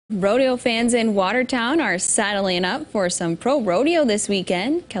Rodeo fans in Watertown are saddling up for some pro rodeo this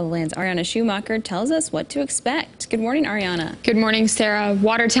weekend. KELOLAND's Ariana Schumacher tells us what to expect. Good morning, Ariana. Good morning, Sarah.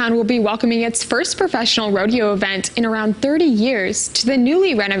 Watertown will be welcoming its first professional rodeo event in around 30 years to the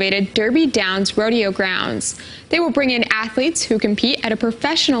newly renovated Derby Downs Rodeo grounds. They will bring in athletes who compete at a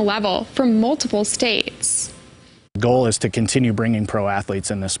professional level from multiple states. The goal is to continue bringing pro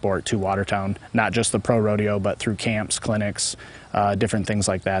athletes in this sport to Watertown, not just the pro rodeo, but through camps, clinics, different things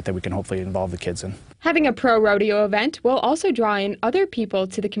like that we can hopefully involve the kids in. Having a pro rodeo event will also draw in other people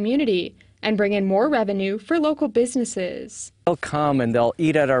to the community and bring in more revenue for local businesses. They'll come and they'll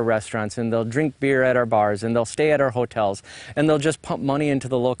eat at our restaurants and they'll drink beer at our bars and they'll stay at our hotels and they'll just pump money into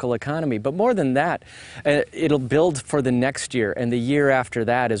the local economy. But more than that, it'll build for the next year, and the year after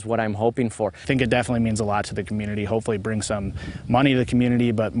that is what I'm hoping for. I think it definitely means a lot to the community. Hopefully bring some money to the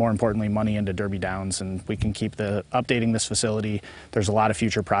community, but more importantly money into Derby Downs, and we can keep updating this facility. There's a lot of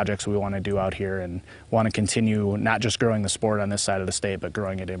future projects we want to do out here and want to continue not just growing the sport on this side of the state, but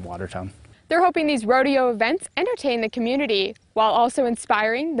growing it in Watertown. They're hoping these rodeo events entertain the community while also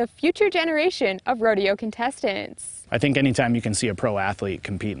inspiring the future generation of rodeo contestants. I think anytime you can see a pro athlete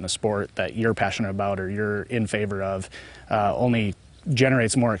compete in the sport that you're passionate about or you're in favor of only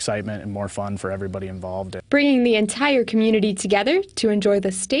generates more excitement and more fun for everybody involved. Bringing the entire community together to enjoy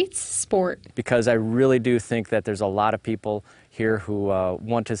the state's sport. Because I really do think that there's a lot of people here who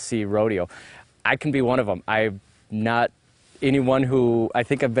want to see rodeo. I can be one of them. I'm not anyone who, I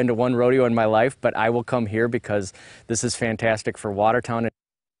think I've been to one rodeo in my life, but I will come here because this is fantastic for Watertown.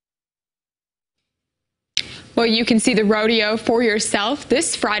 Well, you can see the rodeo for yourself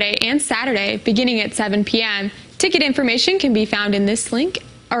this Friday and Saturday beginning at 7 p.m. Ticket information can be found in this link,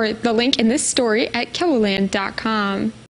 or the link in this story at KELOLAND.com.